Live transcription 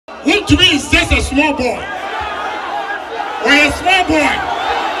Wontumi is just a small boy. Or a small boy.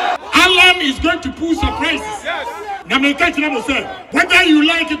 Alan is going to pull surprises. Now, whether you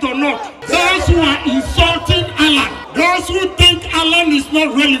like it or not, those who are insulting Alan, those who think Alan is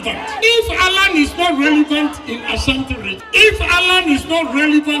not relevant, if Alan is not relevant in Ashanti region, if Alan is not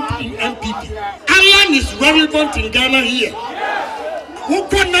relevant in MPP, Alan is relevant in Ghana here. Who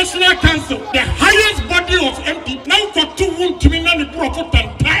National Council, the highest body of MPP, now got two Wontumi and the prophet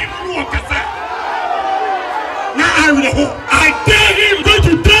and time. Now I dare him, going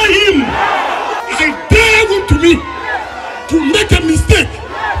to dare him. I dare Wontumi to make a mistake,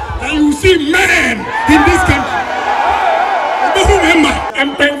 and you see men in this country. And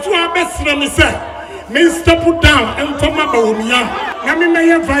before I best let me say, Mr. Put down and come up with me. I'm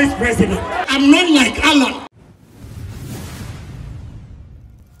a vice president. I'm not like Alan.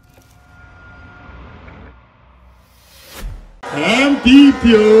 MPP,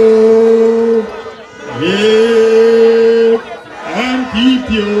 yeah, MPP,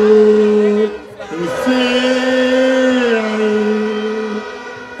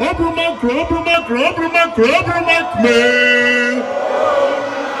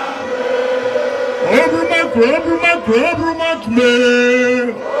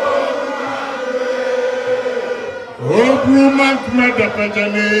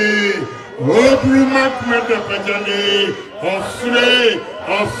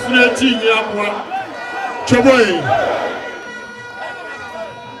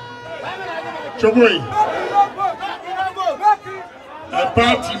 a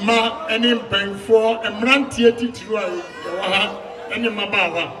party ma any paying for a mrantia TRY any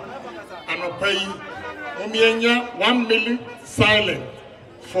mabawa and pay Omienya 1 million silent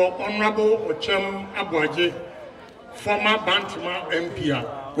for Honorable Ochem Abwaje, former Bantima MPR.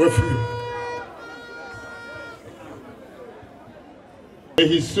 With you. May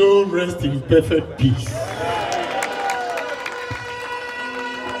his soul rest in perfect peace.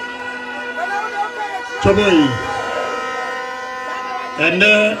 Choboy. And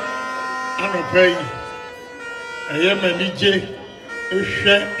I'm a pay. I am a DJ. A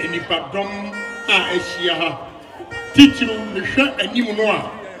share any pardon. A share. Teach you the share and you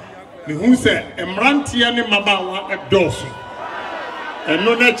know. The who said, Emrantia ne Mabawa a dorsal. And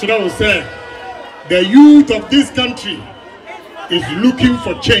no natural say, the youth of this country is looking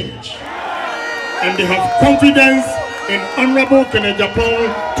for change. And they have confidence in Honorable Ken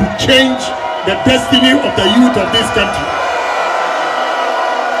Agyapong to change the destiny of the youth of this country.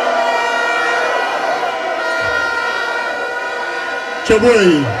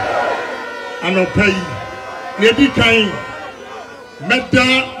 Choboy, Anopay, Nebi Kain,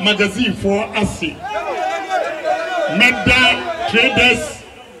 Medda Magazine for ASI, Medda Traders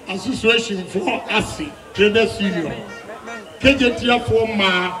Association for ASI, Traders Union, KJTF for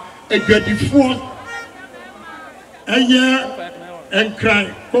Ma, a 24 a year and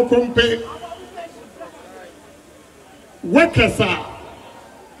cry, Kokompe. Workers are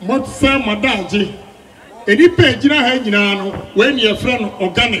what Sam Madaji, any page in a head when your friend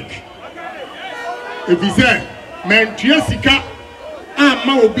organic. If he said, Man, Jessica, I'm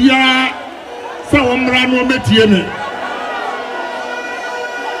Maubia, Sawamrano Metiene.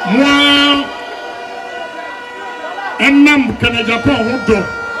 Moi, and Nam Ken Agyapong who do,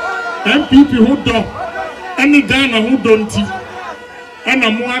 MPP who do, any Ghana who don't, and a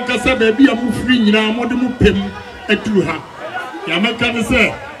Moakasa baby, a move free, you know, modern pim. Yamakan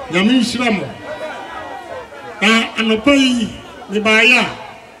say, Yamin Shram. And Opay, the Baya,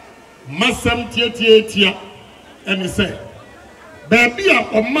 Massam Tia, and he said, Baby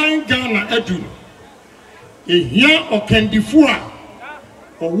of mine Ghana Edu, a year or candy four,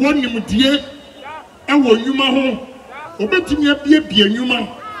 or 1 year, and one Yuma, obeting a be a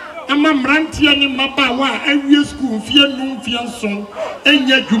Yuma. I'm a Rantia in Mabawa, every school, fear no fear song, and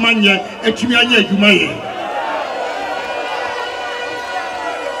yet Jumanya, and Chimania Jumaya.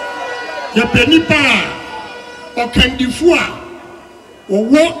 Ya penipa o kandifua o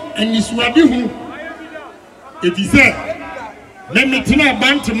wo aniswade hu ebize na metina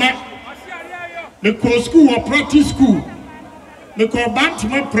bantima me ko school or practice school me ko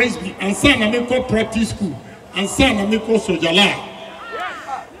bantima presby ansa na me ko practice school ansa na me ko sojala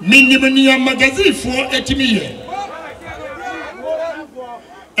minimani ya magazine fo etimiye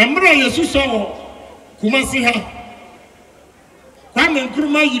emra yesu so Kumasi ha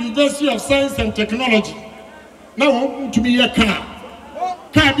Kumasi University of Science and Technology. Now, want to be a car.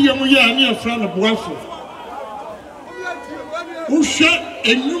 Car be a moya near friend of Boafo. Who share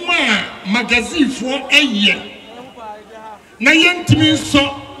a new magazine for a year. Nayan Timin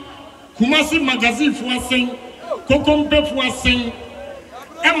saw Kumasi magazine for a sing, Kokombe for a sing,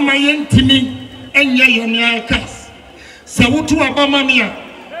 Emma Yentimi, Enya Yomia Kas. Sawutu Abamamia,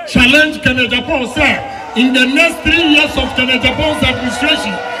 challenge Ken Agyapong, sir. In the next 3 years of Ken Agyapong's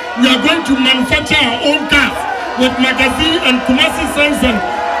administration, we are going to manufacture our own cars with Magazine and Kumasi Science and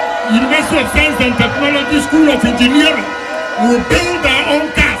University of Science and Technology School of Engineering. We will build our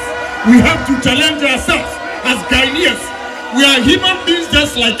own cars. We have to challenge ourselves as Ghanaians. We are human beings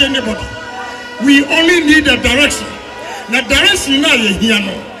just like anybody. We only need a direction. Now direction na ye here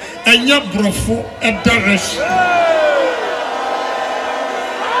no. Enya brofo a direction.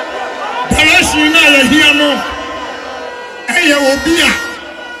 Direction na ye here no. Eye obia.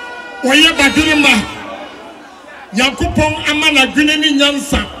 Oye bagirima. Yakupon amana gweneni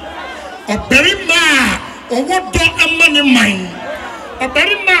nyansa. Oberima owodo amane man.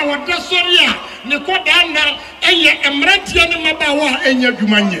 Oberima wodo sori a ne koda na eye emrantia ne mabawa enya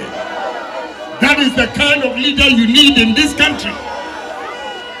dwumanye. That is the kind of leader you need in this country.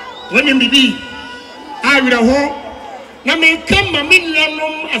 When me be I will ho na me come ma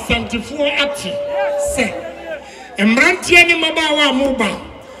minyanom asantifo ati say emrantia ne mabawa moba.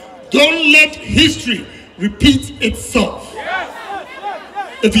 Don't let history repeat itself.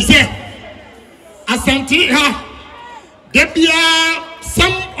 If you say Asante ha, there be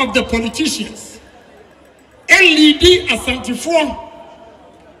some of the politicians LED Asante for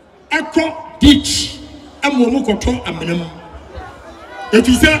Echo ditch Amomu Koto Amenem. If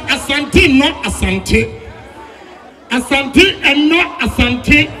you say Asante not Asante, Asante and not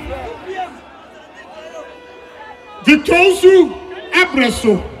Asante, the Tosu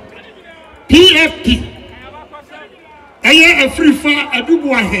Abraso PFP Aya a free fire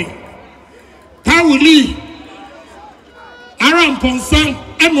Adubuahe Pauli Aram Ponsan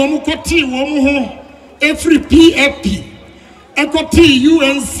Amomu Koti Womu every PFP Ekoti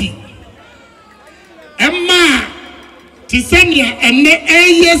UNC Emma Tisania ene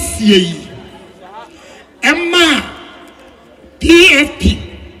ASCA Emma PFP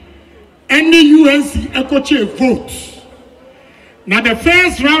and UNC Ekoche votes. Now the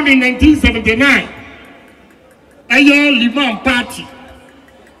first round in 1979 Ayo Liman Party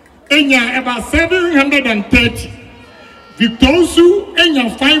Enya about 730 Victosu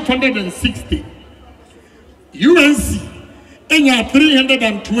Enya 560 UNC Enya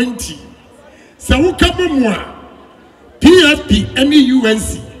 320 Sawukabumwa PFP and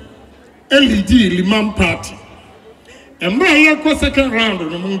UNC LED Liman Party. Emma yako second round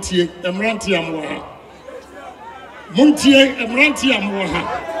no muntie emranti amwa. Muntie emranti amwa.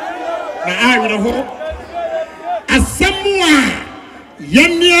 Na ayi ho asemwa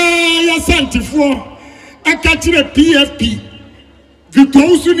yenya ya santifo akatire PFP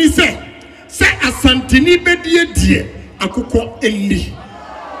Victosu ni se asanteni bedie die akukọ enni.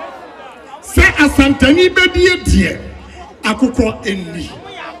 Se asanteni bedie die akukọ enni.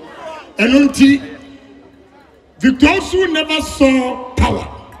 Enunti Victosu never saw power.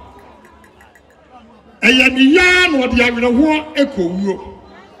 Eyaniyan wodi awiraho ekowuo.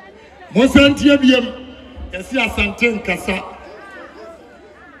 Monsantie biem esi asante nkasa.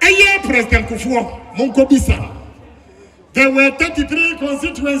 Eye President Kufuor Monkobisa. There were 33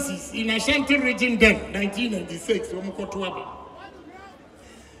 constituencies in Ashanti region then, 1996.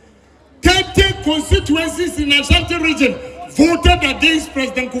 30 constituencies in Ashanti region voted against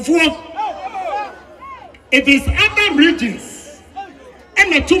President Kufuor. It is other regions.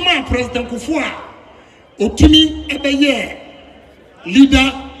 And the two-man President Kufuor, Wontumi Ebeye,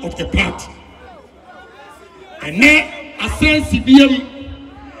 leader of the party. And now, I say CBM,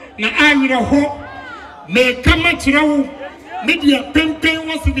 na I will hope, may come at you, media pen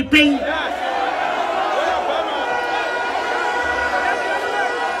was in the pen.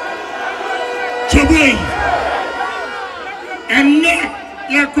 Chobay, and now,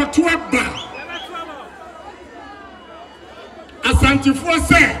 Yakotuaba. Asante for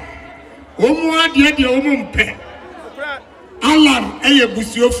say, Omo adie de omo mpe. Alan eye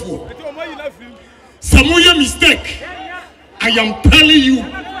busiofo. Samoya mistake. I am telling you,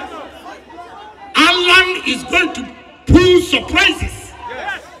 Alan is going to pull surprises.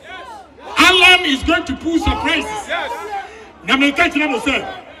 Alan is going to pull surprises. Now me catch you say,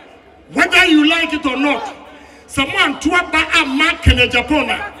 whether you like it or not, someone to a mark Ken Agyapong.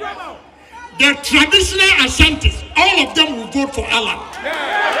 The traditional Ashantis, all of them will vote for Alan.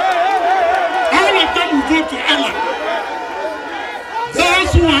 All of them will vote for Alan.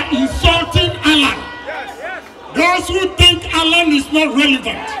 Those who are insulting Alan, those who think Alan is not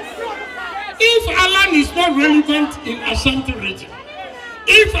relevant. If Alan is not relevant in Ashanti region,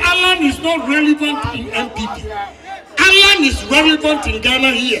 if Alan is not relevant in MPP, Alan is relevant in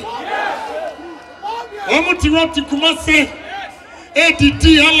Ghana here. Kumasi ADD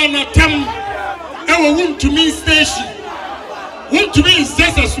Alanatam, our Wontumi station. Wontumi is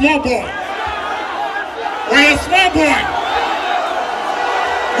just a small boy. We're a small boy.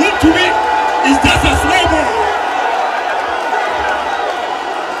 Wontumi is just a small boy.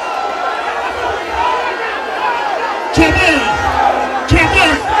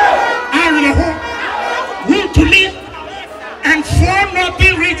 Wontumi and 4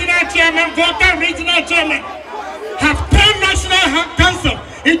 Northern Regional Chairman, Volta Regional Chairman have turned National Council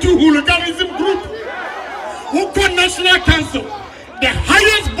into hooliganism group. Woko National Council, the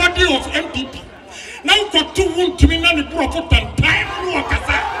highest body of MPP. Now got 2 Wontumi na the prophet and time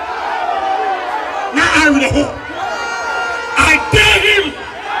wakasa. Now I will hope. I dare him.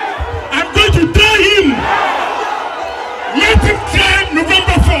 I'm going to dare him. Let him try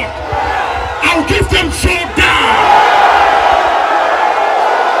November 4th. I'll give them showdown.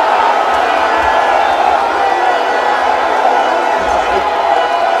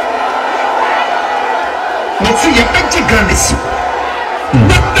 Let's see your picture, guys.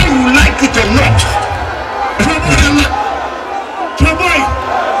 Whether you like it or not. Trouble.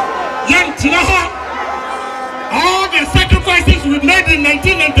 Young Tinaha. All the sacrifices we made in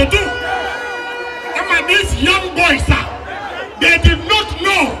 1992. And these young boys, they did not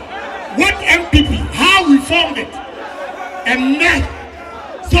know what MPP, how we formed it. And then,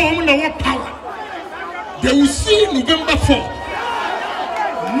 so we know what power. They will see November 4th.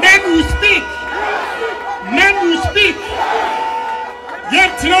 Men will speak. Men will speak.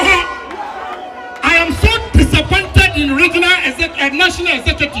 Yet, you know how? I am so disappointed in regional and national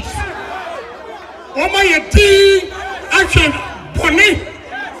executives. Oh my God, action, Bonnie,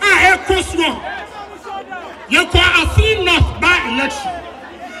 I have crossed one. You can see enough by election.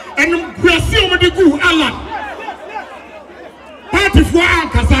 And we are seeing the good Alan. Party for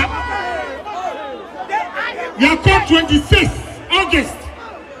Ankasa. You call 26th August.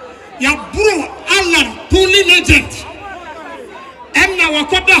 You bro Alan, polling agent. And now I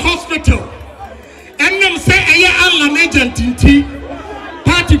got the hospital. And them say Alan agent in T.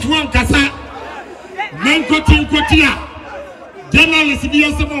 Party for Ankasa. Men Kotia. Journalists,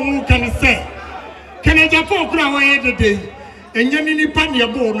 who can say. Can I jump over the day? And you nipa ni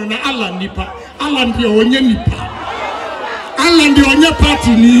born na Alan nipa. Alan di onye nipa. Alan di onye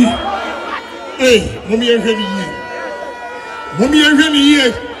party ni. Hey, mommy ehwe ni ye. Mommy ehwe ni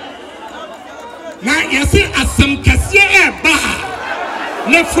ye. Na yesi asem kasiye ba.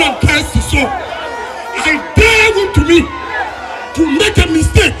 Le from cast so. I dare Wontumi to make a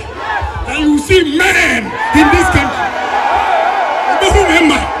mistake. And you see men in this country. Who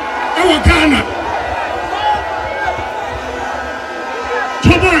am I? Our Ghana.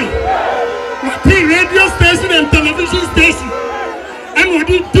 Radio station and television station, and what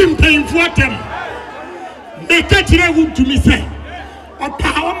did Tim paying for them? They catch it Wontumi say, or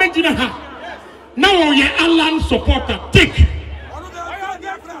power making her. Now you're Alan supporter, take.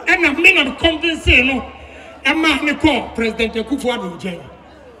 And I've made a convince, no, a man call President Akufo-Addo jail.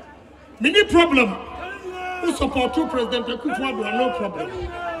 Many problem. Who support to President Akufo-Addo, no problem.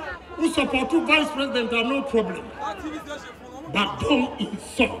 Who support to Vice President, no problem. But don't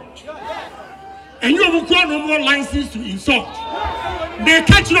insult. And you have got no more license to insult. They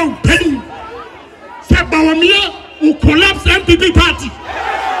catch no pain. Say Bawumia will collapse MPP party.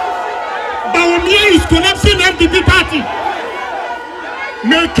 Bawumia is collapsing MPP party.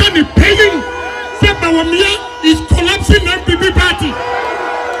 Make any pain. Say Bawumia is collapsing MPP party.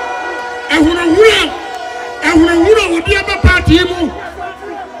 And when we the other party,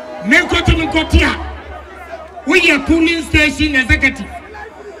 we are polling station executive.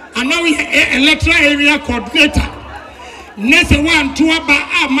 And now we have electoral area coordinator. Next one to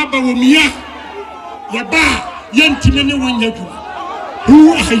Bawumia. Yaba, Yentimini Wanyagu.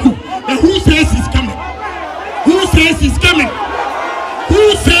 Who are you? And who says he's coming? Who says he's coming?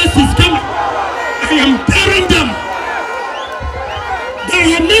 Who says he's coming? I am daring them. There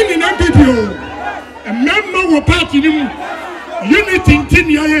are men in MPP. A member of party unity in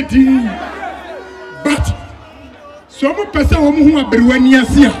Tinyayati. But some person who are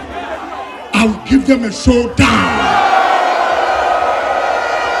Beruaniasia, I'll give them a showdown.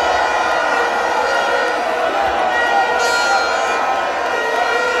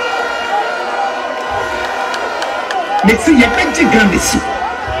 Let's see your picture, Gandhi.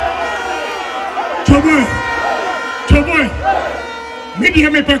 Toboy, maybe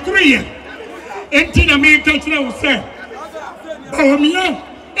I'm a Korea. And in America, will say, Bawumia,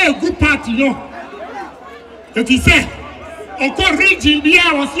 a good party, no. If he said, of course, region, the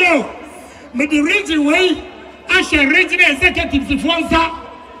hour was low. But the region way, I shall regional executives if one,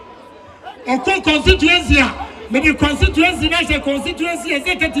 of course, constituency, the constituency, national constituency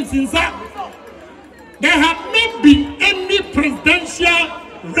executives in South. There have not been any presidential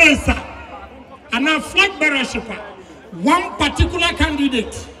race and a flag bearership. One particular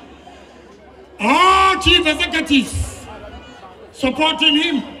candidate. All chief executives supporting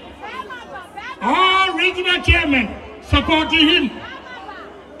him. All regional chairmen supporting him.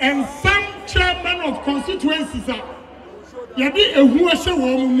 And some chairmen of constituencies are. Yadi a huasha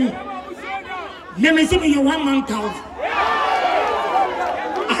woman. Name is a one-man town.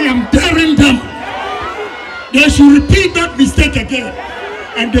 I am daring them. They should repeat that mistake again.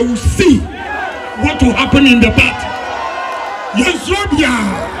 And they will see what will happen in the party. Yes, Robia.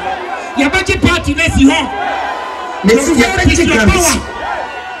 Your budget party, let's see how. Your vote is your power.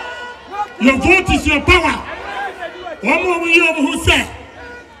 Your vote is your power. One more year who said,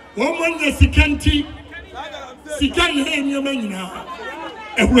 one more year, Sikanti, Sikan, and your man now.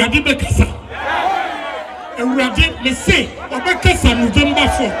 And we are the Bekasa. And we are the say, Obekasa, November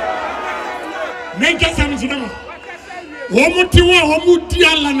 4. Make us some. Womutiwa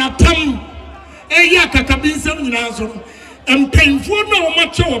womutia lanatam eya kakabinsa nyinazo empemfo na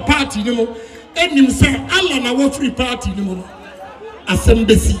womache wo party ni mo enim se alla na wo free party ni mo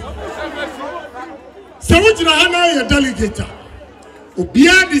asembesi se wujina hana ye delegate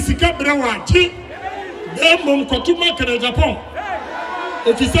obia disika brawa achi demom kotuma Ken Agyapong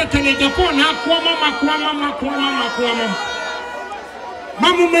ofisa Ken Agyapong na akwama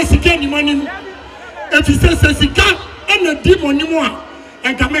mamu mesika ni manim efisa sesika and the demon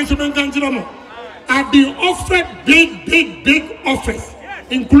and I've been offered big offers,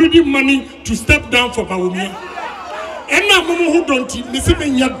 including money to step down for Bawumia. And now who don't miss him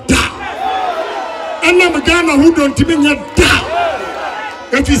in your da. And now Ghana who don't mean your da.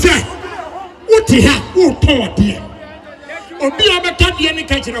 If you say, what he had, who power dear? Or be able to be any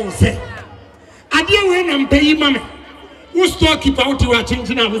catcher will say. I dear when I'm paying money. Who storekeeper out you are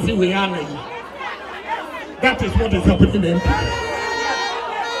changing everything we are now. That is what is happening in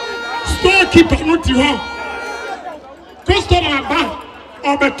storekeeper not you have. Customer bank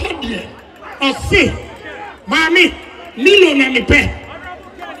or the cardiac or say, Mammy, million and a pen.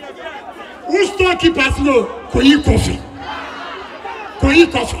 Who storekeepers know Koyi coffee?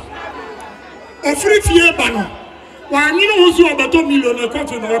 A free fear banner. Why you know who's about 2 million a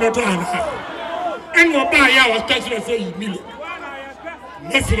coffee in order to have? And what buy our catcher say you million.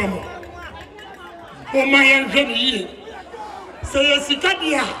 Yes, no. Oh my enemy, say a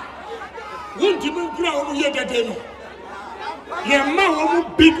Sicadia. Won't you grow here that day? Yeah,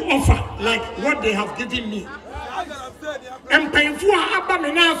 big offer like what they have given me. And painful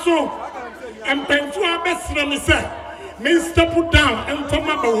Abaminaso and painful Abesra, Mr. Put down and from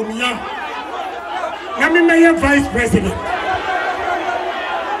Abawumia. I'm my vice president.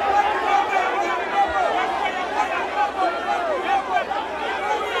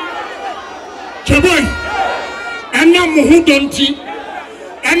 Boy, and now who don't see,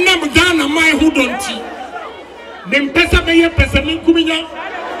 and now Ghana, my who don't see. Then Pesa Maya Pesamin Kumia,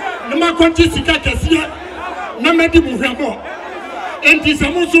 Nama Conti Sikasia, Namadi Muhamo, and this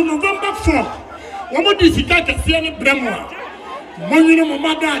Amoso November 4. What would this Sikasia Bremo? Monuna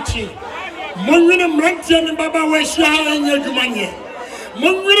Mamadachi, Monuna Mantian and Baba Wesha and Yajumania,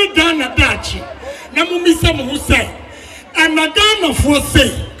 Monuna Ghana Dachi, Namumisa Musa, and Ghana for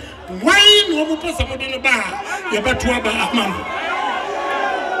say. Why no more person in the bar? You better have a man.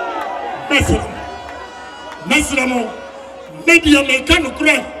 Mesramo, maybe a mechanical.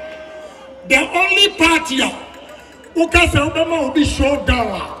 The only party who can say Obama will be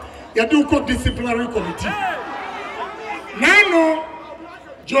showdown. You do call disciplinary committee. Now,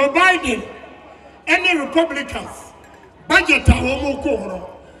 Joe Biden, any Republicans, budget a woman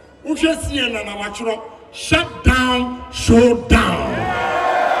call, who just see an amateur shut down, showdown.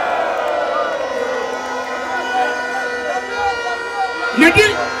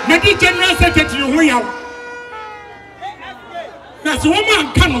 Nadi General Secretary who you that's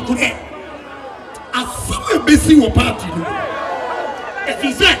woman cannot go there. As some busy your party. If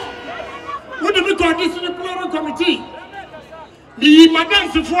he said, what do we call this disciplinary committee? The Madame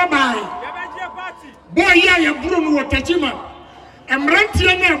Sifua by boy, ya Bruno Watachima and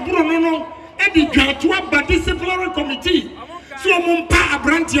Rantiana Bruno and the Gatua by disciplinary committee. So Mumpa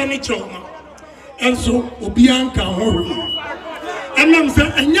Abrantiani Choma and so Obianca Hori. And I'm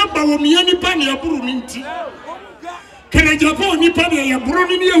saying, and Yabawomi any penny a Bruninti. Ken Agyapong ni penny a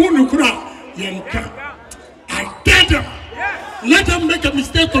Brunin Yahunukura. Yanka. I tell them, let them make a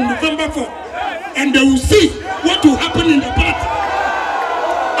mistake on November 4, and they will see what will happen in the party.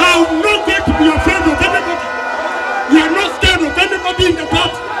 I'm not going to be afraid of anybody. We are not scared of anybody in the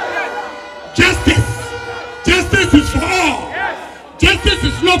party. Justice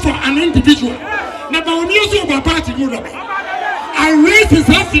for an individual. Now, when you see about party, I raised his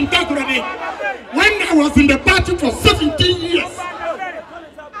hands in Takoradi when I was in the party for 17 years.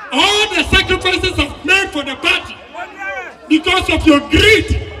 All the sacrifices I've made for the party because of your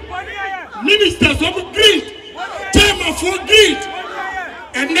greed. Ministers of greed, chairman for greed,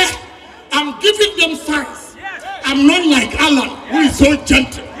 and then I'm giving them signs. I'm not like Alan, who is so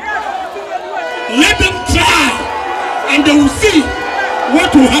gentle. Let them try, and they will see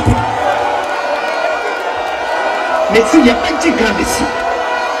what will happen. Let's see your magic legacy.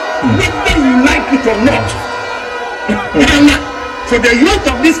 Whether you like it or not, for the youth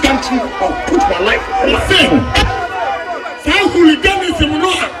of this country, I'll put my life on the field. South hooliganism,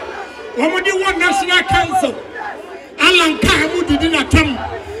 Wamudi one national council. Alan Kamu did in a term.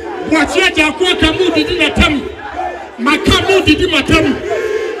 Wachia Jakwa Kamu did in a term. Makamu did in a term.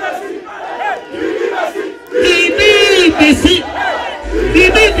 BBC.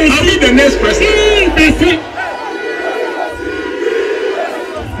 I'll be the next president. BBC.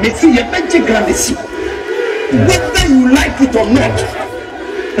 Let's see your magic legacy. Whether you like it or not,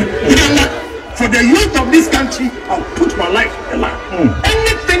 for the youth of this country, I'll put my life on the line.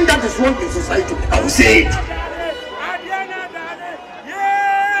 Anything that is wrong in society, I will say it.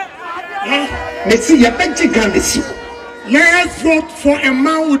 Let's see your magic legacy. Let's vote for a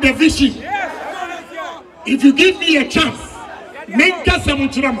man with a vision. If you give me a chance, Menka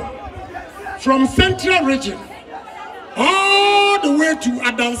Samutramo, from Central Region all the way to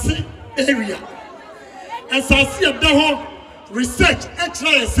Adansi area. As I see the whole research,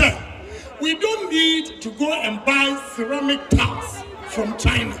 extra, we don't need to go and buy ceramic tiles from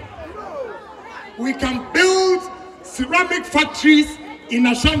China. We can build ceramic factories in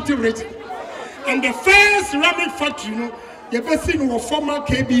Ashanti region. And the first ceramic factory, the best thing was former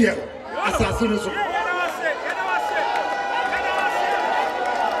KBL. Assassination.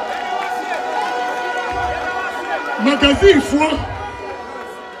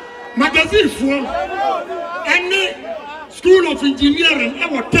 Magazine for any school of engineering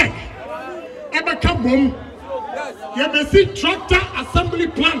ever tech ever come home. You have see tractor assembly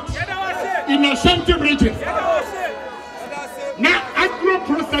plant in Ashanti region. Now agro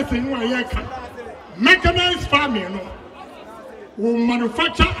processing mechanized farming will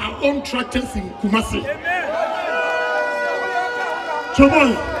manufacture our own tractors in Kumasi.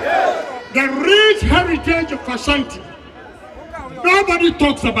 Choboy, the rich heritage of Ashanti. Nobody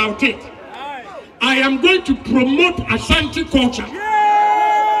talks about it. I am going to promote Ashanti culture.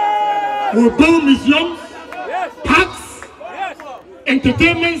 We'll build museums, parks,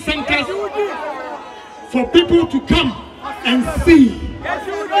 entertainment centers for people to come and see.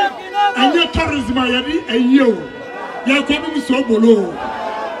 And your tourism, and you are coming so below.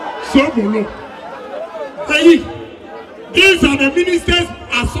 These are the ministers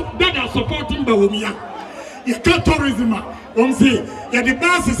that are supporting Bawumia. You can't tourism. Say, yeah, the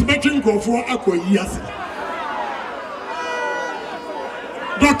bus is making go for a years.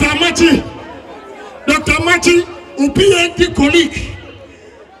 Dr. Machi, PhD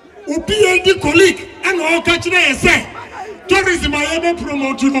colleague, and all catching a say, tourism I ever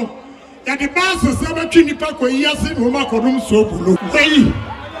promote you. Yeah, the bus is ever making for years in Romaconum so below.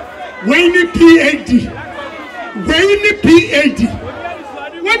 When PhD.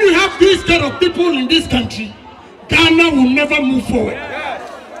 When you have these kind of people in this country, Ghana will never move forward.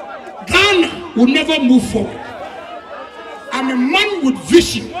 Ghana will never move forward. I'm a man with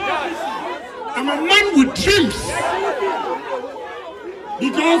vision. I'm a man with dreams.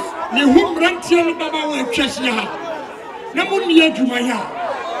 Because the whom Rantian Baba will chase ya. Namunia Jumaya.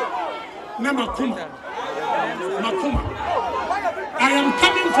 Namakuma. I am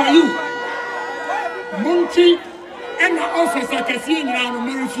coming for you. Munti and the officer can see now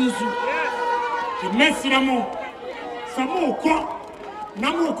and refuse you. The next Ramo. Samoko,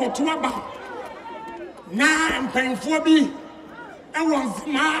 Namoko Tuaba. Na and Painfobi. I was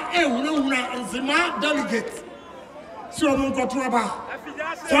Zima, Zima delegate. So Moko Tuaba.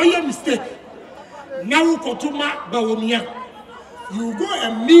 So your mistake. Now Kotuma Bawumia. You go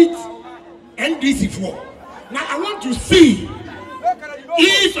and meet NDC4. Now I want to see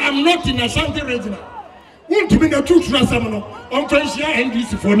if I'm not in Ashanti region. Want to be the truth Rasamano on Frenchia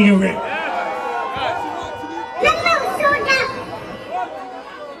NDC4 anywhere.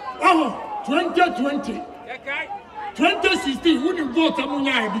 2020, 2016, we didn't vote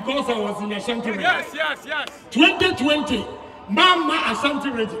because I was in Ashanti region. Yes. 2020, Mama Ashanti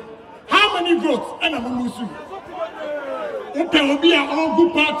region. How many votes? And I'm going to okay, will be all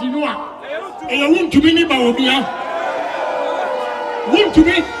good party, no one. And you want to be any Bawumia. Want to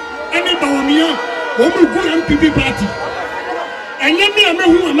be any Bawumia? What will go MPP party? And let me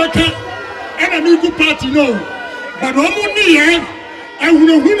who America and a new party no. But only here and who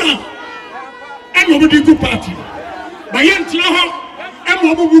and nobody good party. By Yantina and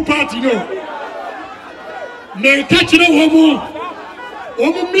Mobu party no. May catch no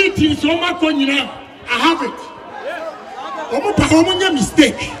homo meetings, Oma Konina. I have it. Omo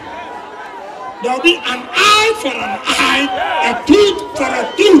mistake. There will be an eye for an eye, a tooth for a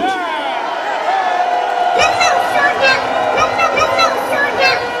tooth.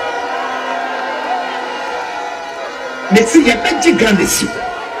 Let's see,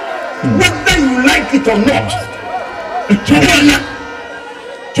 whether you like it or not.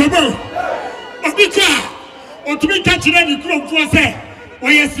 Trouble. Obika, Wontumi catching the club for say,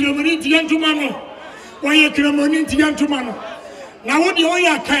 why is ceremony to Yantumano? Why is ceremony to Yantumano? Now, what do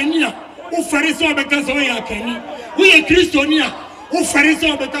you Kenya? Who Pharisaw because of a Kenny? We a Christonia. Who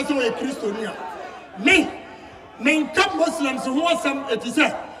Pharisaw because of a Christonia? Me come Muslims who are some it is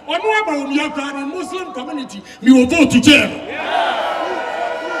said. On what about your Muslim community? You will go to jail.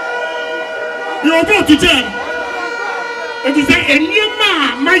 You will go to jail. It is a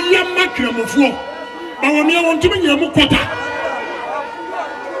Yama, my Yama Kramofo. But when you want to be Yamukota,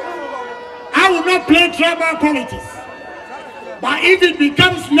 I will not play tribal politics. But if it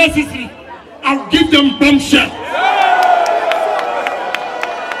becomes necessary, I'll give them bombshell.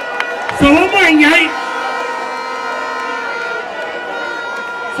 So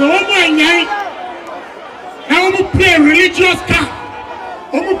now we play religious card.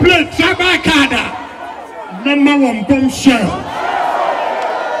 We play tribal card. Number one bombshell.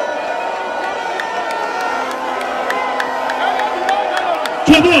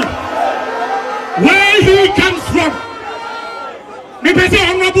 Trouble. Where he comes from. Me pese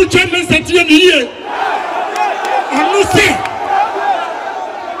honorable chairman Satie ni ye. Onu se.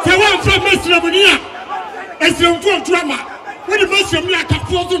 Se wa from Mesrabunia. Esremfo drama. When the Mesrabunia can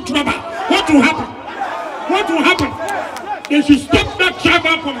force drama. What will happen? What will happen? They should stop that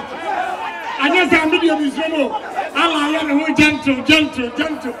tribal politics. And yes, I'm media Israel. Allah ya no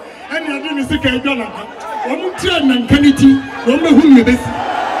gentle. And you didn't say I don't know. One train and canity. One who you best.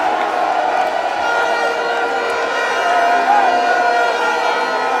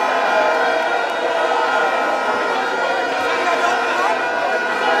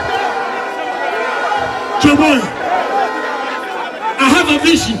 I have a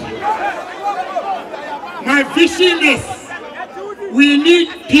vision. My vision is we need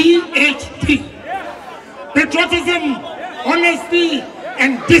PhD. Patriotism, honesty,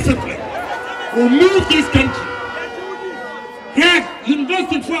 and discipline will move this country. Here,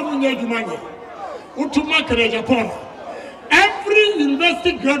 University for Wontumi, Wontumi Agyapong. Every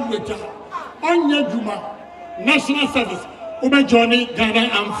university graduate on Yejuma, national service, will join Ghana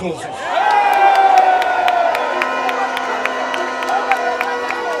Armed Forces.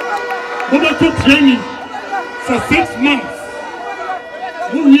 We took training for 6 months.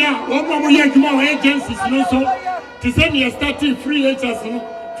 We are agencies, to send you starting free HS,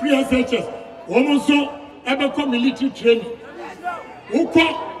 free SHS. Almost so ever come military training. Who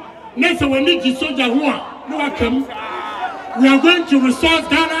come next when you soldier who are no come. We are going to resource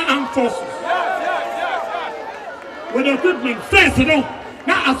Ghana Armed Forces with equipment. First,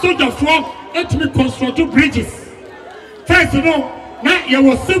 now a soldier for let me construct bridges. First, now there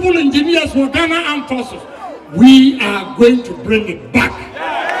were civil engineers for Ghana Armed Forces. We are going to bring it back.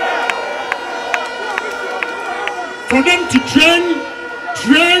 For them to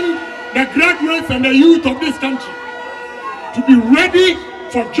train the graduates and the youth of this country to be ready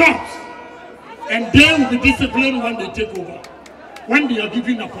for jobs. And they will be disciplined when they take over. When they are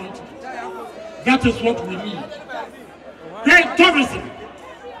given appointment. That is what we need. Great tourism.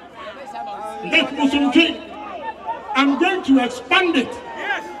 Lake Musonki. I'm going to expand it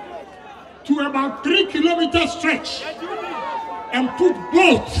to about 3-kilometer stretch and put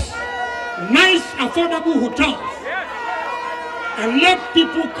boats, nice affordable hotels, and let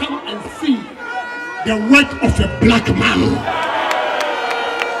people come and see the work of a black man.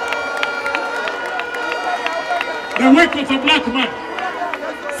 The work of a black man.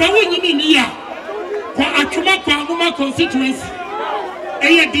 So when you need here, for Achuma constituency,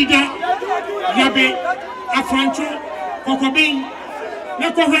 Dida, Yabe, Afrancho, Kokobin,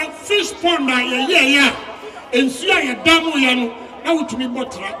 Nakohe, fish pond, and see a damu yano, now to me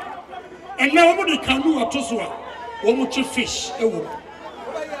botra. And now the canoe at Tosua, almost fish,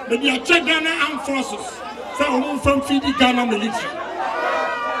 but the Ghana Armed Forces, so from Fiji Ghana military.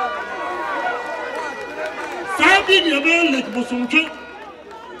 Sabi the Lake Musonki,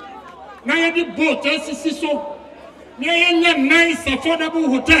 now the boat, SCC so, near a nice affordable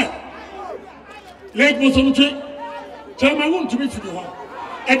hotel. Lake Musonki. Chairman Wontumi for the home.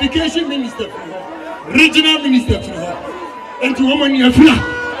 Education Minister for the home. Regional Minister for the home. And to woman in Afria.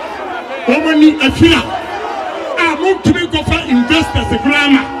 Woman in Afria. I want to make offer investors a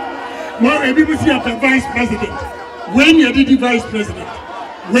grammar. More a BBC of the Vice President. When you did the Vice President.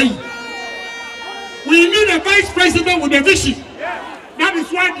 When we need a Vice President with a vision. That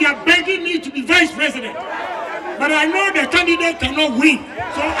is why they are begging me to be Vice President. But I know the candidate cannot win.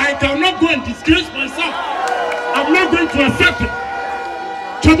 So I cannot go and disgrace myself. I'm not going to accept it.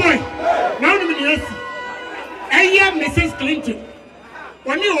 Choboy, now let me ask you. I hear Mrs. Clinton.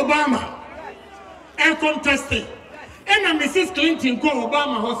 When Obama and contested. And Mrs. Clinton called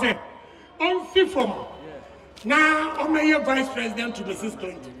Obama who said, on from now I'm a Vice President to Mrs.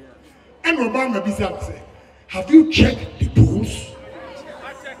 Clinton. And Obama said, have you checked the polls?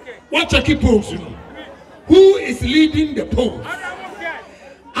 What checking polls, you know? Who is leading the polls?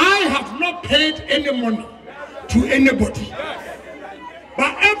 I have not paid any money to anybody.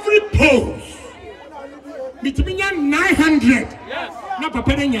 But every poll, between 900, not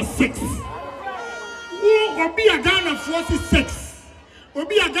preparing 6. Who be a Ghana 46? Will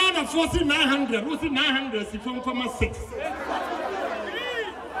be a Ghana 900? What's 900? If I'm from 6.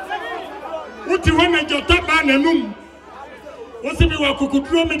 What you want to top on a room? What's the way could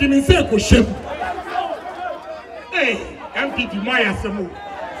throw me in circle ship? Hey, MPP Maya Samu.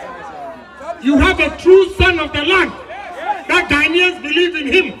 You have a true son of the land. That Ghanaians believe in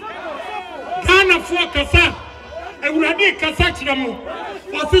him. Ghana for Kasa. And we are there Kasa Chiramu.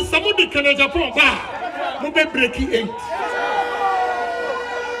 Was it somebody Ken Agyapong bar? Mobile breaking 8.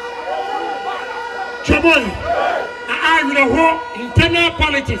 Chaboy, I will hold internal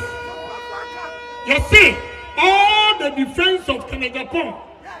politics. You see, all the defense of Ken Agyapong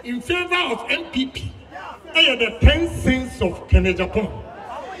in favor of MPP are the 10 sins of Ken Agyapong.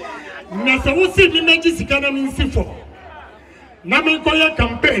 Nasa wusi ni meji sikana minsifo. Na menkoya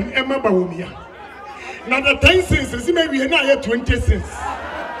campaign Emma Bawumia. Na the 10 sins is maybe na 20 sins.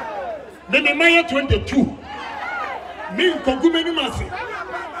 Maybe na 22. Min kogumeni masi.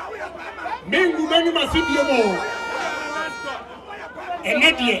 Min gumeni masi biyomo.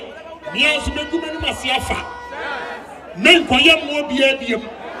 Enedie. Miansu megumeni masi afa. Men koya mo biyem.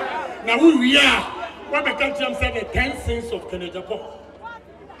 Na we are. What the country said the 10 sins of Ken Agyapong.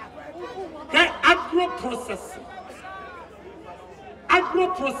 The agro-processing.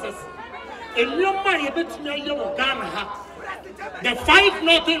 In your mind, the 5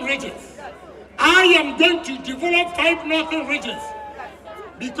 northern regions. I am going to develop 5 northern regions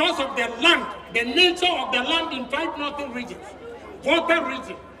because of the land, the nature of the land in 5 northern regions. Water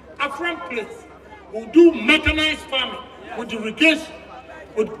region, Afran place, will do mechanized farming with irrigation,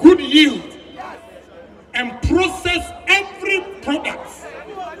 with good yield, and process every product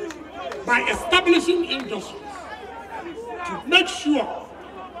by establishing industries to make sure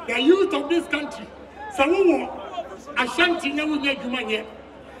the youth of this country,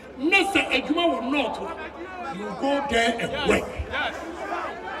 you go there and work.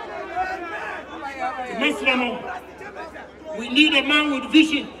 We need a man with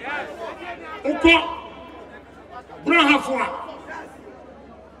vision.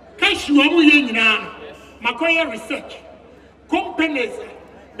 Makoya research companies.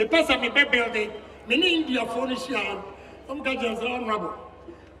 The person may be building many India furniture.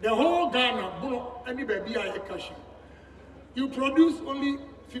 The whole Ghana, any baby cashew. You produce only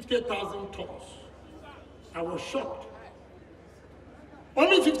 50,000 tons. I was shocked.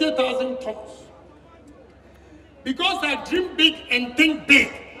 Only 50,000 tons. Because I dream big and think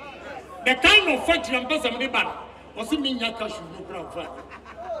big. The kind of factory I'm person was in cashew no ground.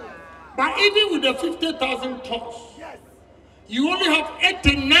 But even with the 50,000 tons, you only have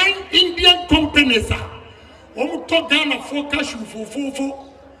 89 Indian companies. Ghana for cashew for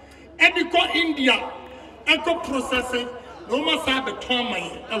Eco India, eco processing, no must have a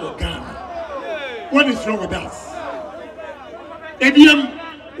Ghana. What is wrong with us? Ebium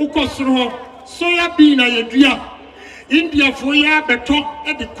Ukosro, soya bean India for ya beton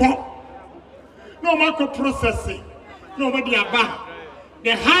at the crop. No macro processing, nobody about.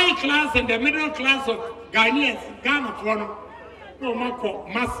 The high class and the middle class of Ghanaians, Ghana for no macro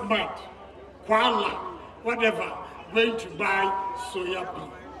mass mart, koala, whatever, going to buy soya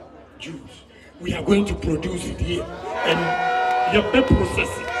bean juice. We are going to produce it here and you have process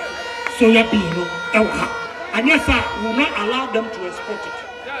it. Soya bean, and yes, sir, will not allow them to export it.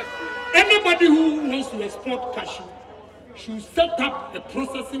 Anybody who wants to export cashew should set up a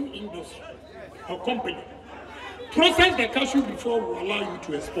processing industry or company. Process the cashew before we allow you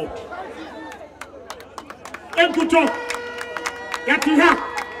to export. And good talk that we have.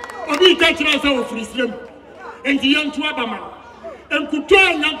 Obi catching us out of Islam. and the young to Abaman. And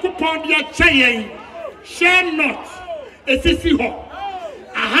Kuton and Kupondia Chayen, share not a sissy hall.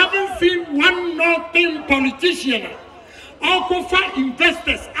 I haven't seen one northern politician or Kofa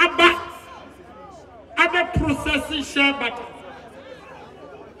investors about processing share butter.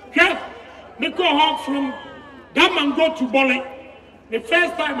 Okay? They go home from Daman go to Bole. The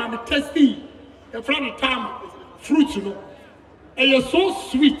first time I'm tasting the front time fruits, you know, and you're so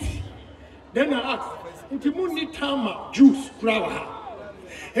sweet. Then I asked, if you need tama juice, grab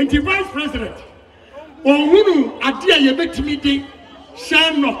and the vice president, or who idea you make to me,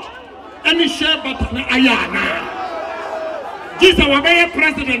 share not any share butter. Ayana. This is our very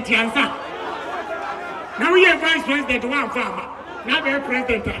president, answer. Now we have vice president, one farmer. Now we have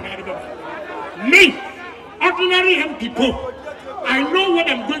president, another. Me, ordinary young people, I know what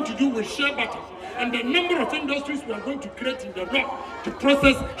I'm going to do with shea butter and the number of industries we are going to create in the north to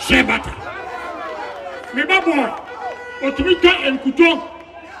process shea butter. Me baboy, Wontumi and Kuto,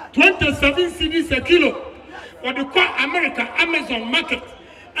 27 cedis a kilo. What they call America Amazon market,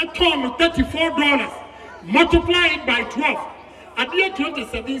 a ton of $34. Multiply it by 12. At the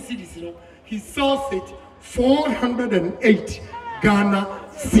 27 cedis, you know, he sells it 408 Ghana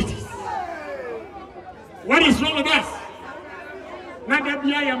cedis. What is wrong with us?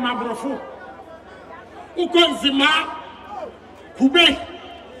 Nadabia ya mabrofo. Ukonzima Kube.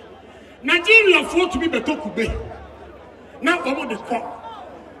 Nigeria fought to be better Kube. Now over the court.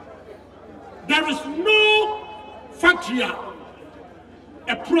 There is no factory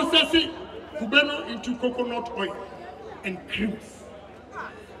a processing Kubeno into coconut oil and creams.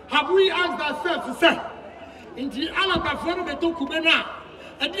 Have we asked ourselves to say, in the Alaba for the Kubena,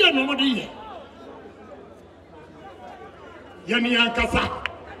 a dear nobody. Yani Ankasa,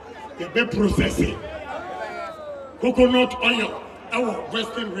 the be processing coconut oil, our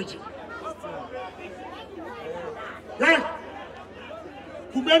western region. Right?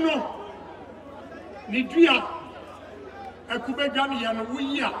 Kubeno, Nidia, a Kubegani and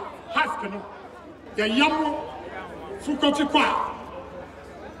Wia, Haskano, the Yamu, Fukotikwa,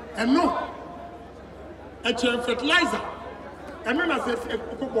 and no, a fertilizer, and then I said, a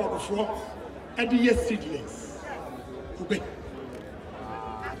cocoa before, and the year seedlings.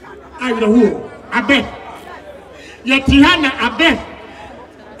 I know, I bet. Yatihana, I bet.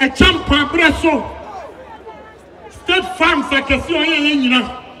 A champa bresso. State farms, I can see you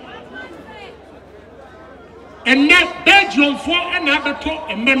know. And that Belgium for another talk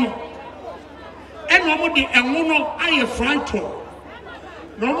and memo. And nobody, and one I a fried talk.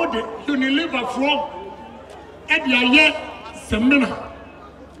 Nobody, Unilever for and the year Semina.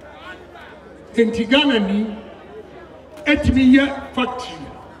 Tentigana ni. Etmiya factory.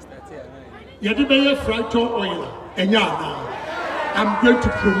 Yadibaya fried oil. And I'm going to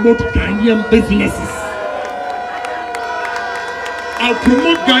promote Ghanaian businesses. I'll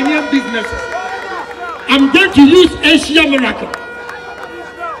promote Ghanaian businesses. I'm going to use Asia Miracle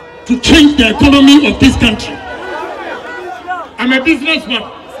to change the economy of this country. I'm a businessman.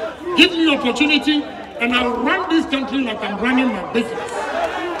 Give me opportunity and I'll run this country like I'm running my business.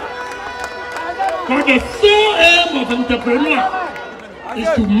 For the sole aim of entrepreneur is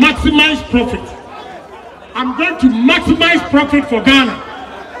to maximize profit. I'm going to maximize profit for Ghana.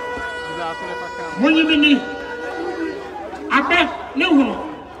 When you mean, I bet no one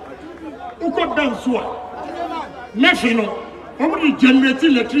who got down so nothing, only generate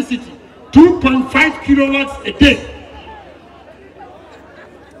electricity 2.5 kilowatts a day.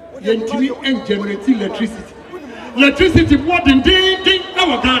 Yentini and generate electricity. Electricity more than ding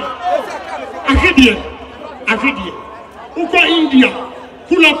our Ghana. I heard here. Uko India,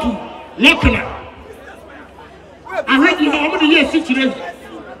 Kulapu, Lokana. I heard you over the year 60.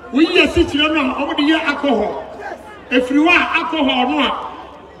 We year 60 over the year alcohol. If you are alcohol, no,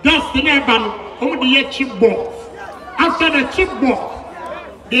 that's the neighbor over the year chip box. After the chip box,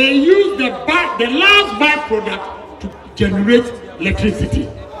 they use the last byproduct to generate electricity.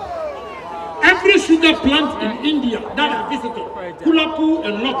 Every sugar plant in India that I visited, Kulapu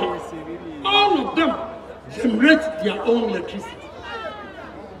and Lokana, all of them generate their own electricity.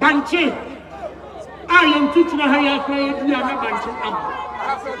 Banche, I am teaching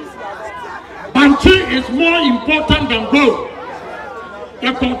Banche is more important than gold.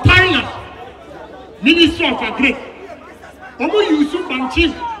 The container, Ministry of Agri, Omo use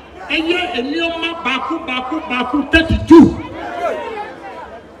Banche, and yet a new Baku 32.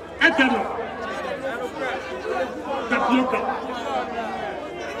 Tapioca.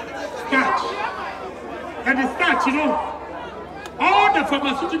 Starch. And the starch, you know, all the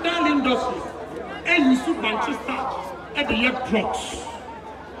pharmaceutical industries and use Banche starch and the year drugs.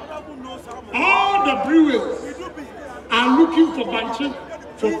 All the brewers are looking for Banchi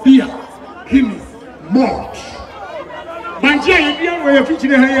for beer, Guinness, malt. Banchi, you are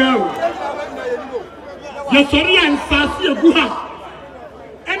featuring here. You're sorry, and Sassy, a Buha.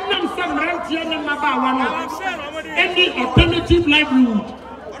 And them some ranty and any alternative livelihood.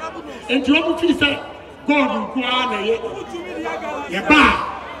 And you have to say, God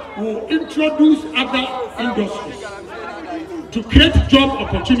will introduce other industries to create job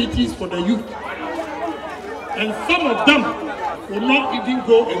opportunities for the youth. And some of them will not even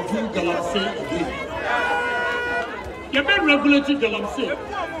go and do galamsey again. You may regulate galamsey.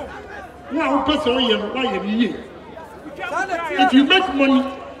 If you make money,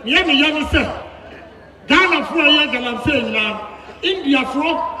 you say, Ghana for a galamsey now, India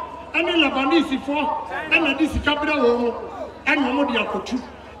for, and Lebanese for, and this capital, and Momodia Kotu.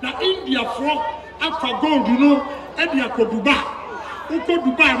 Now, India for, after gold, you know, and Dubai. Who could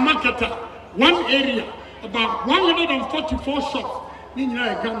Dubai marketer, one area, about 144 shops, in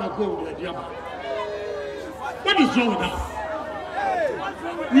Ghana gold. What is wrong with us?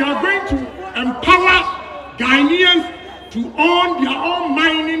 We are going to empower Ghanaians to own their own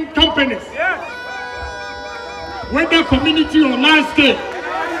mining companies, whether community or large scale,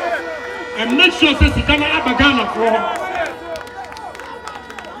 and make sure that you can have a Ghana for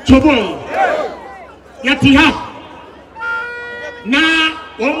Choboy. Yatiha. Na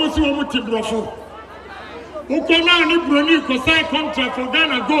almost brofo. Ukona ni broni ko sign contract for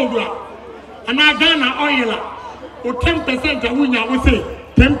Ghana gold and Ghana oil. Or 10% awunya we say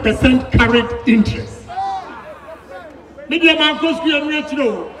 10% carried interest. Media man go school and reach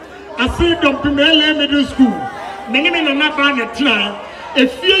no. I see Dompimele middle school. Many men are not buying a try.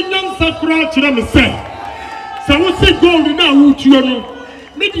 If you young Sakura to me say, so we say gold now would you know?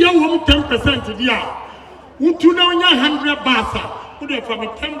 Media 10% dia. Would you know 100 basa? Would have from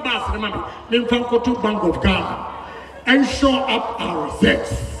 10 basa remember? Then from go to Bank of Ghana and show up our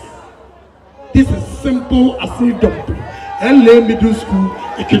reserves. This is simple as a dumping. LA middle school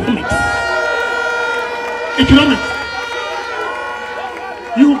economics. Economics.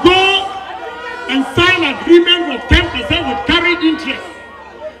 You go and sign an agreement of 10% with carried interest.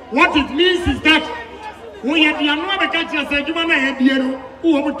 What it means is that when you are not a catcher, say you want to have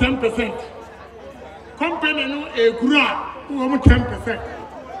 10%. Company no a grant who 10%.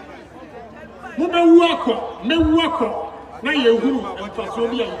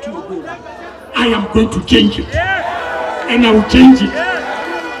 I am going to change it, and I will change it.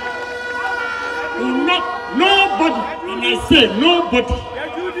 Nobody, and I say nobody,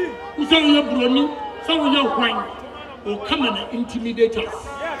 who say we are brony, so we are wine, will come and intimidate us.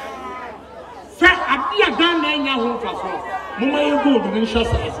 Say, I be a gun in your home for Mama, you go to the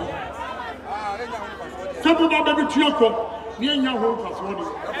Shas. Some of our baby Tioko, near your home for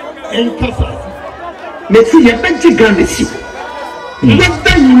and Casas. Let's see a bench gun is you.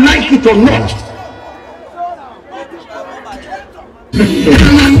 Whether you like it or not.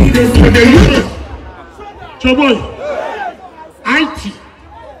 Choboy, IT,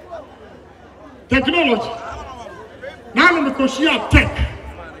 technology. Now because you are tech,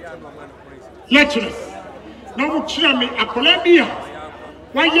 lecturers. Now we cheer me a Columbia,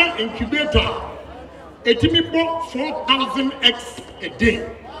 1 year incubator. A team bought 4,000 X a day,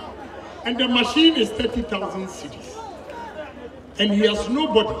 and the machine is 30,000 cities. And he has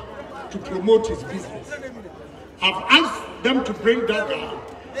nobody to promote his business. I've asked them to bring that guy.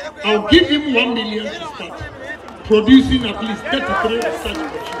 I'll give him 1 million to start producing at least 33 of such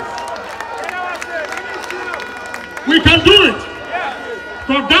machines. We can do it.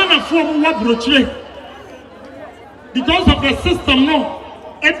 Because of the system, no.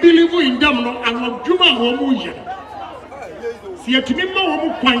 I believe in them, no. And what Juma Womu see a Timima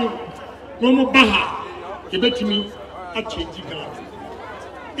Womu Quine, Womu Baha, give it to me. A changing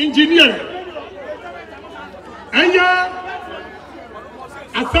engineering and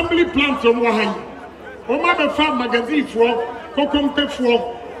assembly plants on Wahai. Oma farm magazine for Kokompe for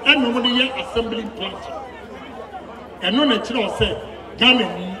and nobody assembly plant. And no natural say Ghana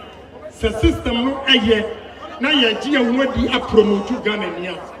the system no a year. Now ye a promote to Ghana.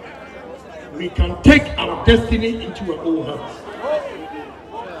 We can take our destiny into our own hands.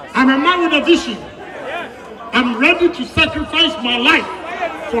 I'm a man with a vision. I'm ready to sacrifice my life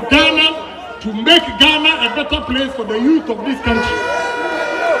for Ghana, to make Ghana a better place for the youth of this country.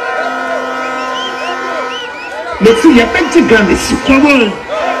 Let's see, you're going to Ghana. Come on.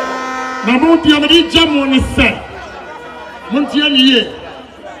 Namonti already jam on his set. Montiani,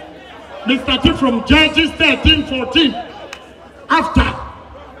 they started from Judges 13, 14. After,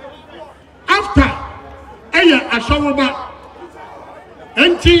 Aya Ashawaba,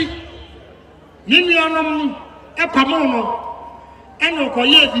 Enti, Ninianum, Epamono, and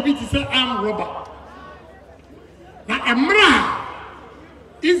Okoye, Bibi to say, I'm robber. Now, Emra,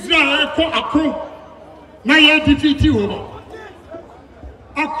 Israel, Akro, Naya defeat you.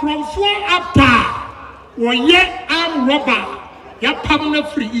 Akron for after 1 year, I'm robber, ya permanent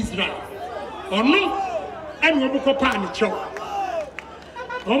free Israel. Or no, and we will go panic.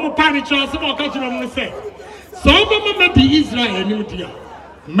 Omo panic, so I can't say. So, Mama be Israel, and you dear,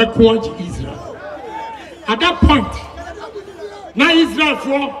 Mekwanj Israel. At that point, now Israel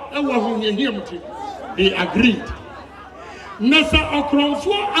for they agreed. Nasa Okron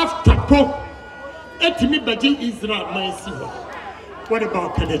for after Pope, et me baji Israel, my see. What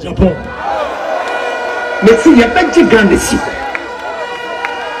about Ken Agyapong? Let's see your Benji Grandisi.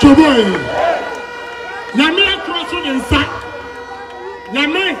 Choboy, Yame across on inside.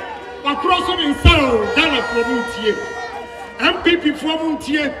 Yame across on inside, Ghana for Muntie. MPP for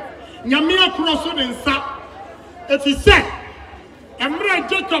Muntie. Yame across on inside. If he said, I'm right,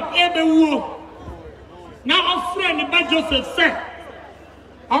 Jacob Ebewo. Now, a friend about Joseph said,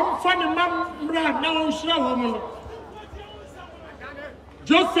 I'm funny, Mam, now I'm sure woman.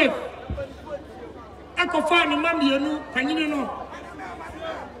 Joseph, I can find a mammy, you know, can you know?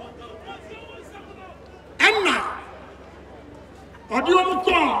 Emma, or do you want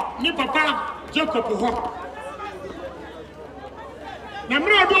to call me Papa Jacob? Now,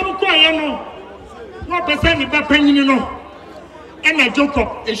 I don't call you know. What percent about penny, you know? And I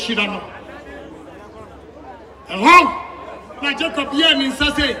Jacob is Shirano. And how? Now, Jacob, yeah, means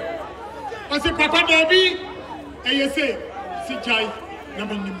I say, I say, Papa, baby, and you say, see, Jai.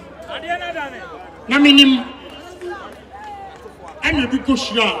 Naminim and you go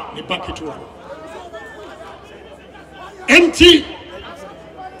share the bucket one. Empty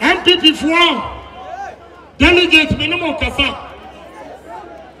MPP for delegate minimum Kasa.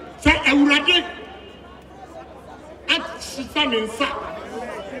 Say, I will ready at Sister in Sa.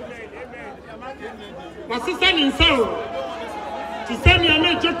 My sister in Sa to send me a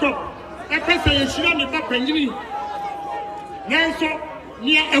Jacob. I press a share the back and you. Nanso.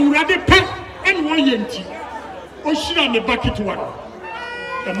 Near a rather pet and 1 yenty. Or should I the bucket one?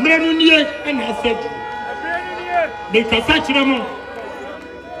 The man near and I said, make a such a more.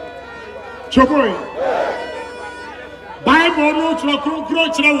 Choboy Bible notes like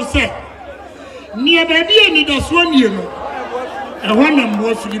Crocro will say, near baby and it does 1 year. And one of them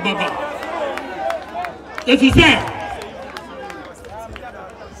was the Baba. If he said,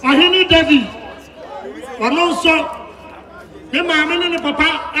 I hear David, or no, sir. Me mama ne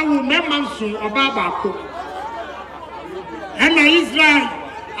papa ewu memman so obaba ko ena Israel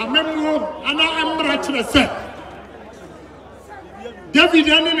amemwo ana amra kire se David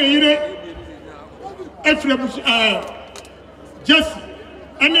ane ne yire Ephraim Jesse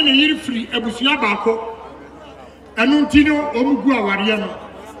ane ne yire free abusua baako anu ntino omugu aware no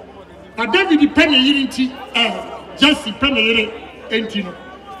a David pe ne yire nti Jesse pe ne yire ntino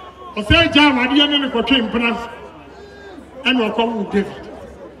o se ja aware ne kotwe mpana and will come with David.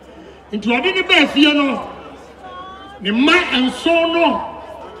 Into a little bit, you know, the man and so no,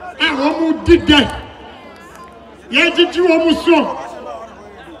 I almost did that. Yes, did you almost so?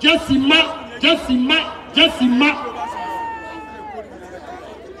 Jesse Ma.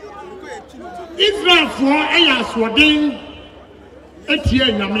 Israel for a swording a tear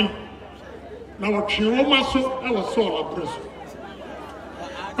yamin. Now, a Chioma so I was so a person.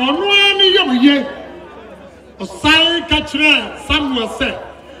 No, any year. Osai kachre Samuel said,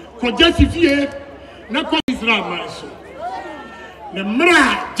 "Ko Jesse fie na ko Israel man so." Ne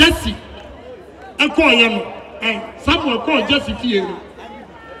mra Jesse eko ye no, Samuel ko Jesse fie no.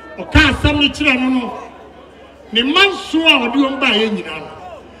 O ka asam ni kire no no. Ne man so a odi on ba ye nyina no.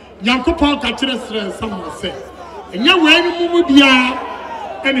 Yankopon kachre Samuel said, "Enya we ni mumu bia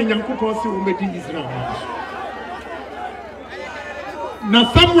ene Yankopon se o medi Israel man so." Na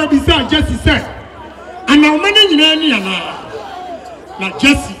Samuel bi say Jesse said, and now, many na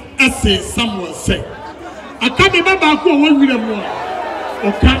Jesse essay Samuel said, I can't remember who will be more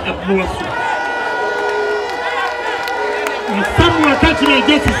or can't have more. And Samuel catching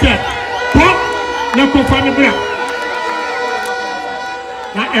Jesse said, Pop, no company bra.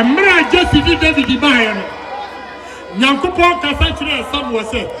 Now, a mirror Jesse did David the Bayan. Yankopon Cassandra Samuel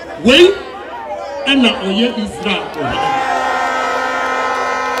said, wait, and now Oye Israel.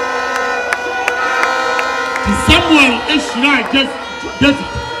 Samuel Israel David.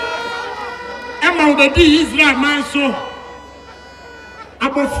 Emma obedi Israel man so.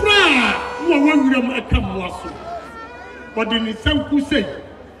 Abofra wo wawuram akamoaso. But the Nisanku say,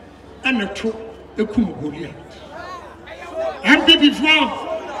 and a true ekum Goliath. And before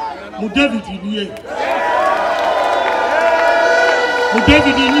mu David in here.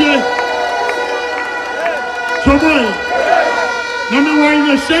 David in so boy, number 1 in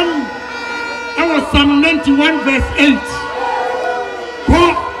the Shem, that was Psalm 91 verse 8. Ko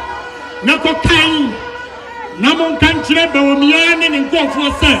nako kan namon kan kire bawomia ne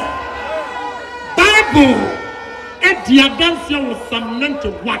nkofo se Bible e dia dance was Psalm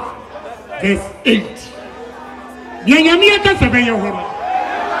 91 verse 8. Nyanyamia ka sabe ye ho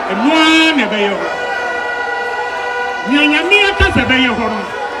enoa na be ye ho. Nyanyamia ka sabe ye ho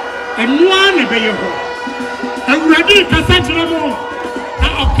enoa na be ye ho. Awurade kasa kire mo a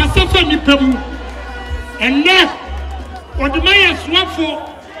okasa fa nipa mu enne odumaya suafo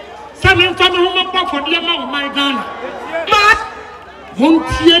sabe nfa me ho mabɔ for de ma o my Ghana ma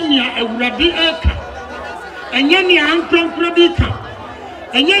montie nia awurade eka enye nia ankrankra bi ka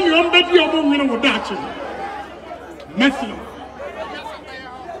enye nia ombedi omo nwene wo daache merci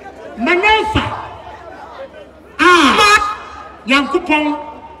Manasa Yankupon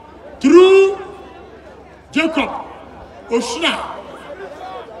through Jacob Oshia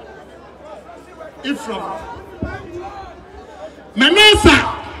Ephraim Manasa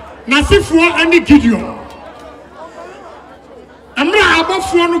Nasifuo and Gideon Amra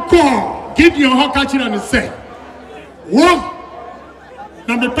Abafuo no call Gideon Hokachira and say wo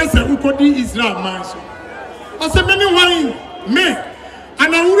na me pese ukodi Israel manso o se many wine me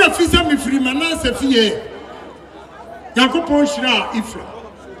and I would have fisa me free Manasa fie Yankupon Shira Ephraim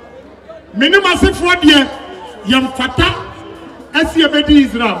many Masifuo de Yamfata Asi abedi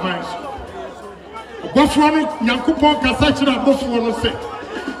Israel manso Bofuo no Yankupon kasa kira Bofuo no say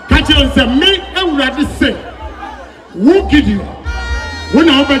Kachira say me awurade say wo Gideon wo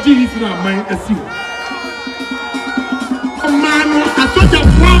na obaji Israel man asi Omano asoja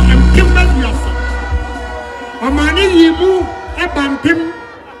fo empemba biasa Omani yimu ebampem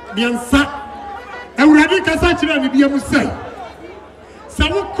biansa awurade kasa kira ne bia mu say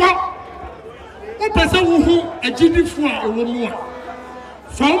sawukọ o pese wo hu agidifo a ewo mu a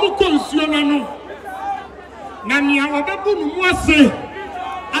fa wo ko nsuo na no na nia obebu no mu ase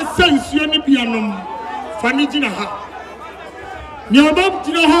asensuo ne bianom fani gina ha ni obab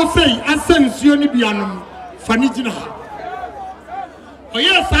gina ha sei asensuo ne bianom fani gina ha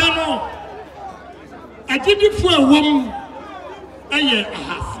oye sa no agidifo awom aye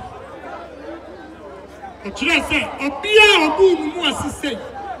ahas o kire se obia obu no mu ase sei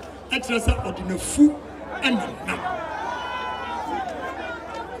a kire se odinafu anana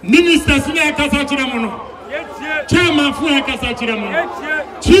ministers ne kasa kire mo no Chairman fu e kasa kire mo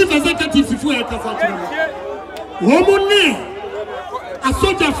Chief executive fu e kasa kire mo wo mo ne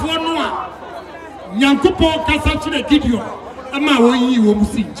asoja fu no a Nyankopon kasa kire Gideon ama wo yi wo mu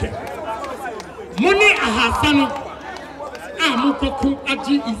si nche mo ne ahasa no a mo koku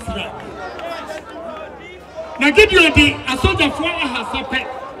agi Israel na Gideon de asoja fu ahasa pe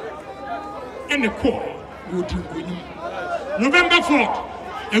ene ko wo di nkoni November 4th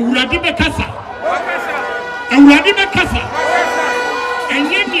ewurade be kasa Awurade be kasa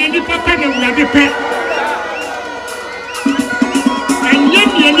enye ni papa na awurade pe enye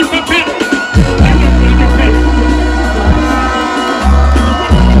ni papa na awurade pe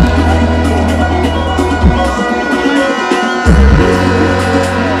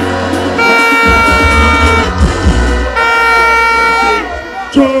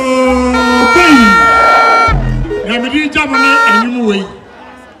to be na mi jamane enyum wei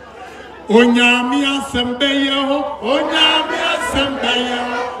Onyami asembeyo, Onyami asembeyo,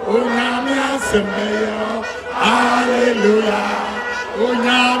 Onyami asembeyo, Hallelujah.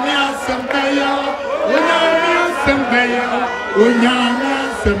 Onyami asembeyo, Onyami asembeyo, Onyami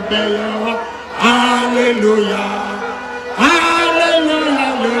asembeyo, Hallelujah. Hallelujah,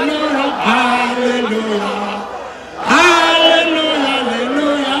 hallelujah, hallelujah. Hallelujah,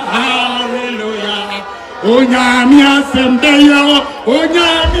 hallelujah, hallelujah. Onyami asembeyo,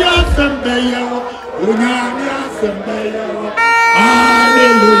 Onyami asembeyo, Onyami asembeyo,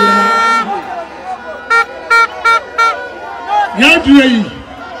 hallelujah. Yadwei,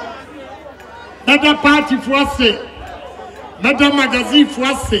 Meda party fuase, Meda magazine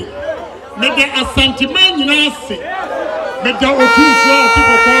fuase, Meda asantiment nyinase, Meda otunfo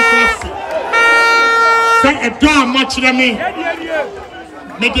otiboko fuase. Say edo amachira me.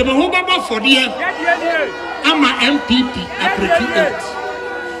 Meda me ho baba for there. Ama MPP apreki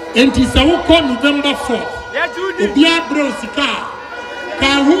 8 enti sa wo ko November 4 obi abro sika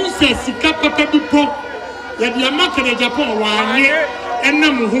ka hu se sika papa bi po ya di amaka na Japan wa anye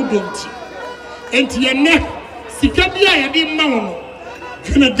enam ho donti enti ene sika bi a ya di ma wo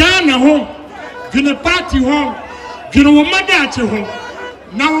gene Ghana ho gene party ho gene wo madache ho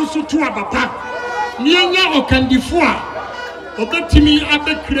na wo so to abapa ni enya okandifo a obetimi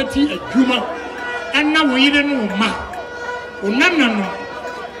abe create adwuma enna wo yire no ma onana no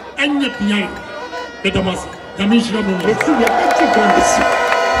anya pian bedamas damishira no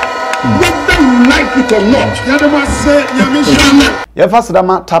whether you like it or not. Yeah, first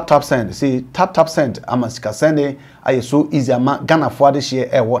dama tap send. See tap send. Ama sika send. Aye so easy ama Ghana for this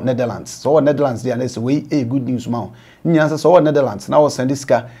year. What Netherlands? So what Netherlands there? Let's say good news now. Nyansa so what Netherlands now send this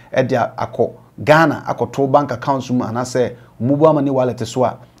sika dia ako Ghana ako to bank account suma and I say mobile money wallet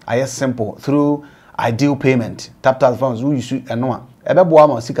so aye simple through ideal payment. Tap funds who you should know. Ebe boa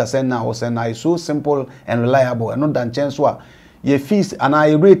ma sika send now or send I so simple and reliable and not than chance so. Ye fees and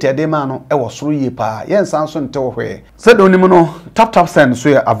I rated the man I was 3 years pa yen Samson tell where said only no tap send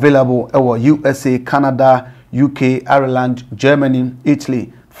so available USA, Canada, UK, Ireland, Germany,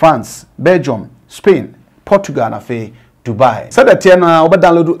 Italy, France, Belgium, Spain, Portugal and Afe Dubai. Said that you na oba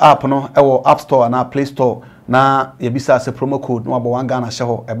download app no App Store and Play Store na ye bisa se promo code no abo 1 Ghana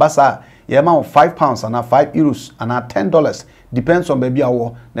sheho e basa ye amount £5 and €5 and $10 depends on baby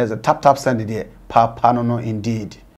awo there's a tap send there pa no indeed.